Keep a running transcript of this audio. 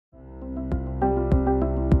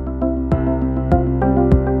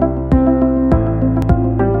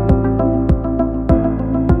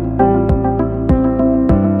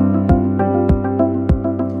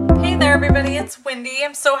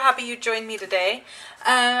am so happy you joined me today.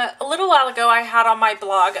 A little while ago I had on my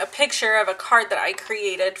blog a picture of a card that I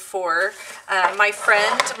created for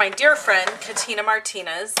my dear friend, Katina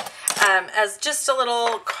Martinez, as just a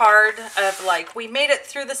little card of like, we made it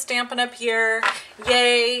through the Stampin' Up! Year,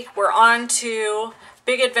 yay, we're on to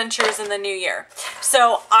big adventures in the new year.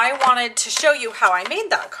 So I wanted to show you how I made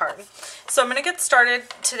that card. So I'm going to get started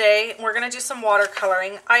today. We're going to do some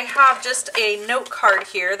watercoloring. I have just a note card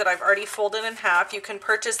here that I've already folded in half. You can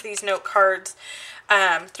purchase these note cards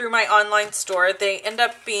through my online store. They end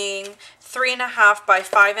up being 3.5 by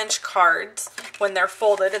 5-inch cards when they're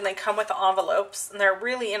folded, and they come with envelopes, and they're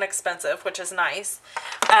really inexpensive, which is nice.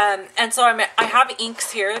 And so I have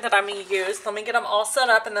inks here that I'm going to use. Let me get them all set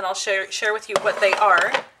up, and then I'll share with you what they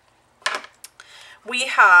are. We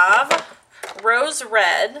have Rose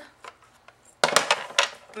Red,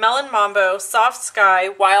 Melon Mambo, Soft Sky,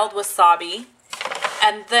 Wild Wasabi,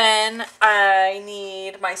 and then I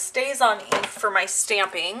need my StazOn ink for my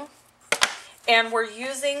stamping. And we're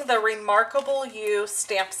using the Remarkable You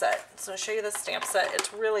stamp set. So I'll show you the stamp set.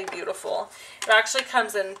 It's really beautiful. It actually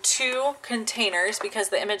comes in 2 containers because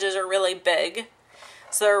the images are really big.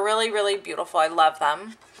 So they're really, really beautiful. I love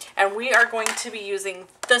them. And we are going to be using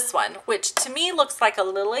this one, which to me looks like a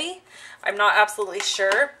lily. I'm not absolutely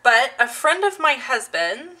sure, but a friend of my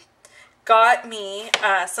husband got me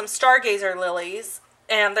some Stargazer lilies,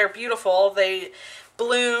 and they're beautiful. They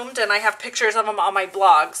bloomed, and I have pictures of them on my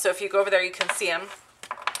blog, so if you go over there you can see them.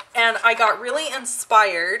 And I got really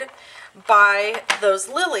inspired by those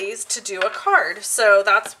lilies to do a card, so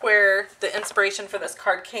that's where the inspiration for this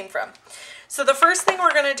card came from. So the first thing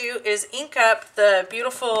we're going to do is ink up the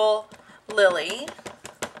beautiful lily.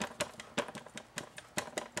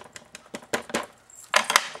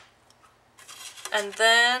 And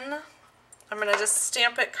then I'm going to just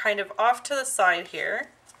stamp it kind of off to the side here.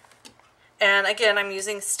 And again, I'm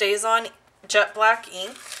using StazOn Jet Black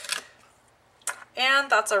ink. And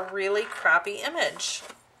that's a really crappy image.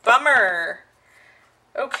 Bummer.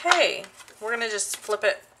 Okay, we're going to just flip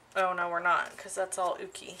it. Oh no, we're not, because that's all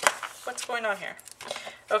ooky. What's going on here?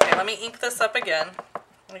 Okay, let me ink this up again.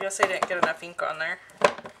 I guess I didn't get enough ink on there.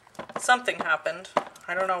 Something happened.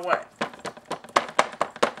 I don't know what.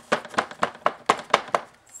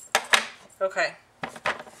 Okay.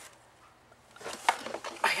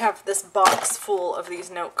 I have this box full of these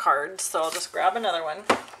note cards, so I'll just grab another one.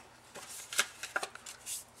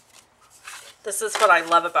 This is what I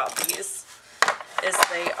love about these, is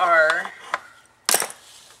they are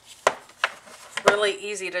really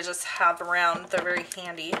easy to just have around. They're very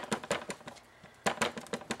handy.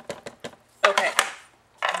 Okay,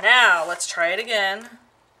 now let's try it again.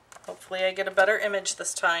 Hopefully I get a better image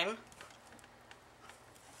this time.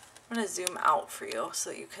 I'm going to zoom out for you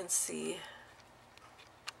so you can see.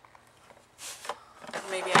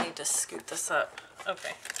 Maybe I need to scoot this up.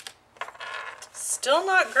 Okay. Still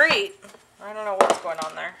not great. I don't know what's going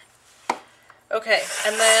on there. Okay,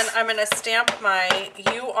 and then I'm going to stamp my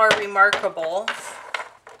You Are Remarkable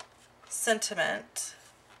sentiment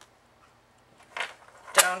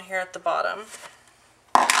down here at the bottom.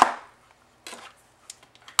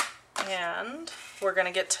 And we're going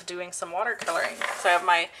to get to doing some watercoloring. So I have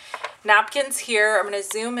my napkins here. I'm going to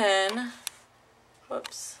zoom in.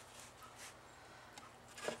 Whoops.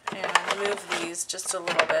 And move these just a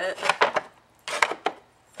little bit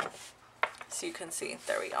so you can see.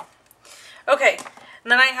 There we go. Okay,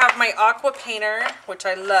 and then I have my aqua painter, which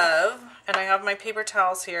I love, and I have my paper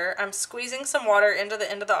towels here. I'm squeezing some water into the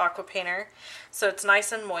end of the aqua painter so it's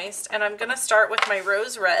nice and moist, and I'm going to start with my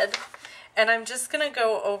rose red, and I'm just going to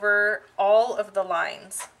go over all of the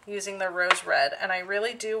lines using the rose red, and I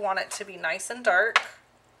really do want it to be nice and dark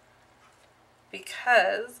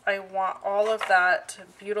because I want all of that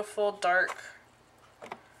beautiful dark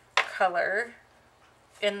color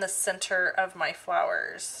in the center of my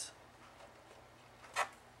flowers.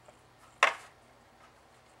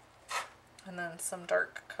 And then some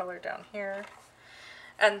dark color down here.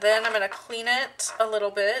 And then I'm going to clean it a little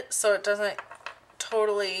bit so it doesn't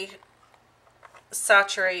totally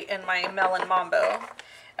saturate in my Melon Mambo.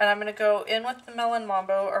 And I'm going to go in with the Melon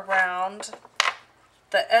Mambo around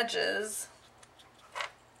the edges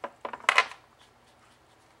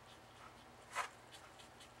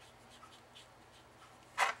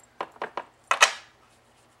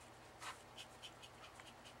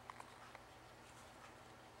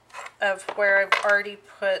of where I've already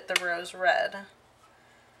put the rose red.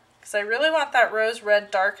 Because I really want that rose red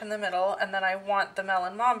dark in the middle, and then I want the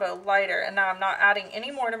Melon Mambo lighter. And now I'm not adding any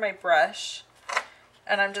more to my brush,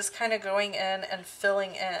 and I'm just kind of going in and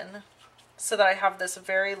filling in so that I have this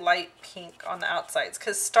very light pink on the outsides,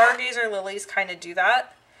 because stargazer lilies kind of do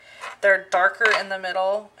that. They're darker in the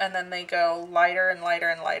middle and then they go lighter and lighter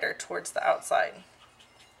and lighter towards the outside.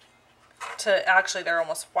 Actually, they're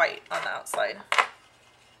almost white on the outside.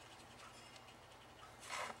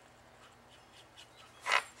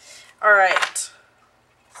 Alright,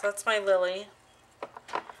 so that's my lily.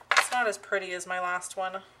 It's not as pretty as my last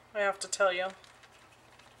one, I have to tell you.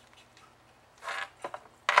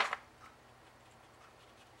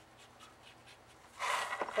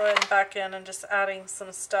 Go ahead and back in and just adding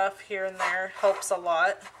some stuff here and there helps a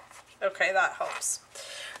lot. Okay, that helps.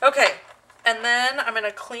 Okay, and then I'm going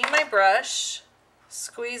to clean my brush,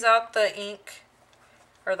 squeeze out the ink,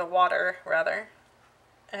 or the water rather,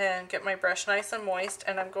 and get my brush nice and moist,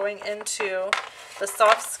 and I'm going into the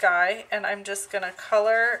soft sky, and I'm just going to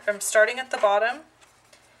color. I'm starting at the bottom,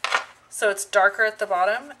 so it's darker at the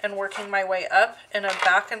bottom, and working my way up in a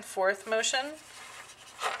back and forth motion.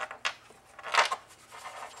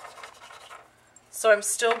 So I'm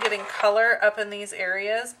still getting color up in these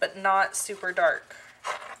areas, but not super dark.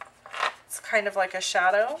 It's kind of like a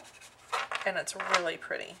shadow, and it's really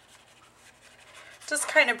pretty. Just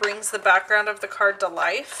kind of brings the background of the card to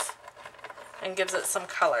life and gives it some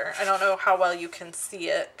color. I don't know how well you can see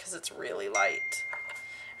it because it's really light.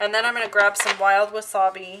 And then I'm going to grab some wild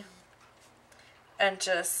wasabi and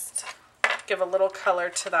just give a little color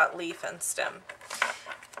to that leaf and stem.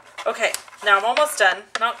 Okay, now I'm almost done.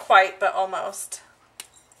 Not quite, but almost.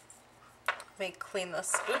 Let me clean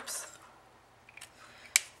this. Oops.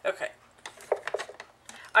 Okay.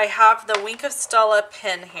 I have the Wink of Stella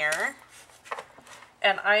pen here,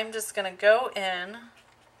 and I'm just going to go in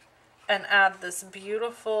and add this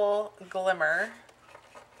beautiful glimmer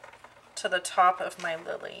to the top of my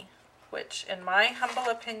lily, which in my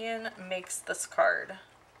humble opinion makes this card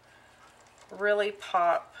really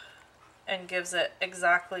pop and gives it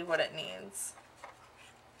exactly what it needs.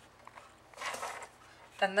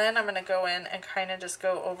 And then I'm going to go in and kind of just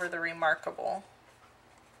go over the remarkable.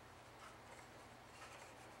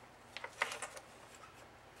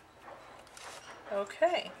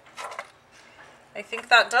 Okay, I think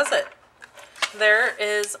that does it. There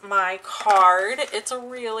is my card. It's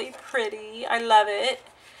really pretty. I love it.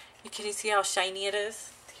 Can you see how shiny it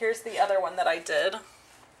is? Here's the other one that I did.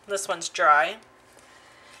 This one's dry.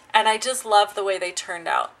 And I just love the way they turned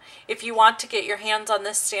out. If you want to get your hands on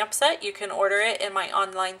this stamp set, you can order it in my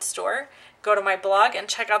online store. Go to my blog and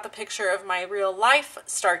check out the picture of my real life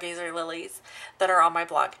stargazer lilies that are on my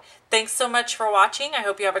blog. Thanks so much for watching. I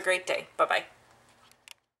hope you have a great day. Bye-bye.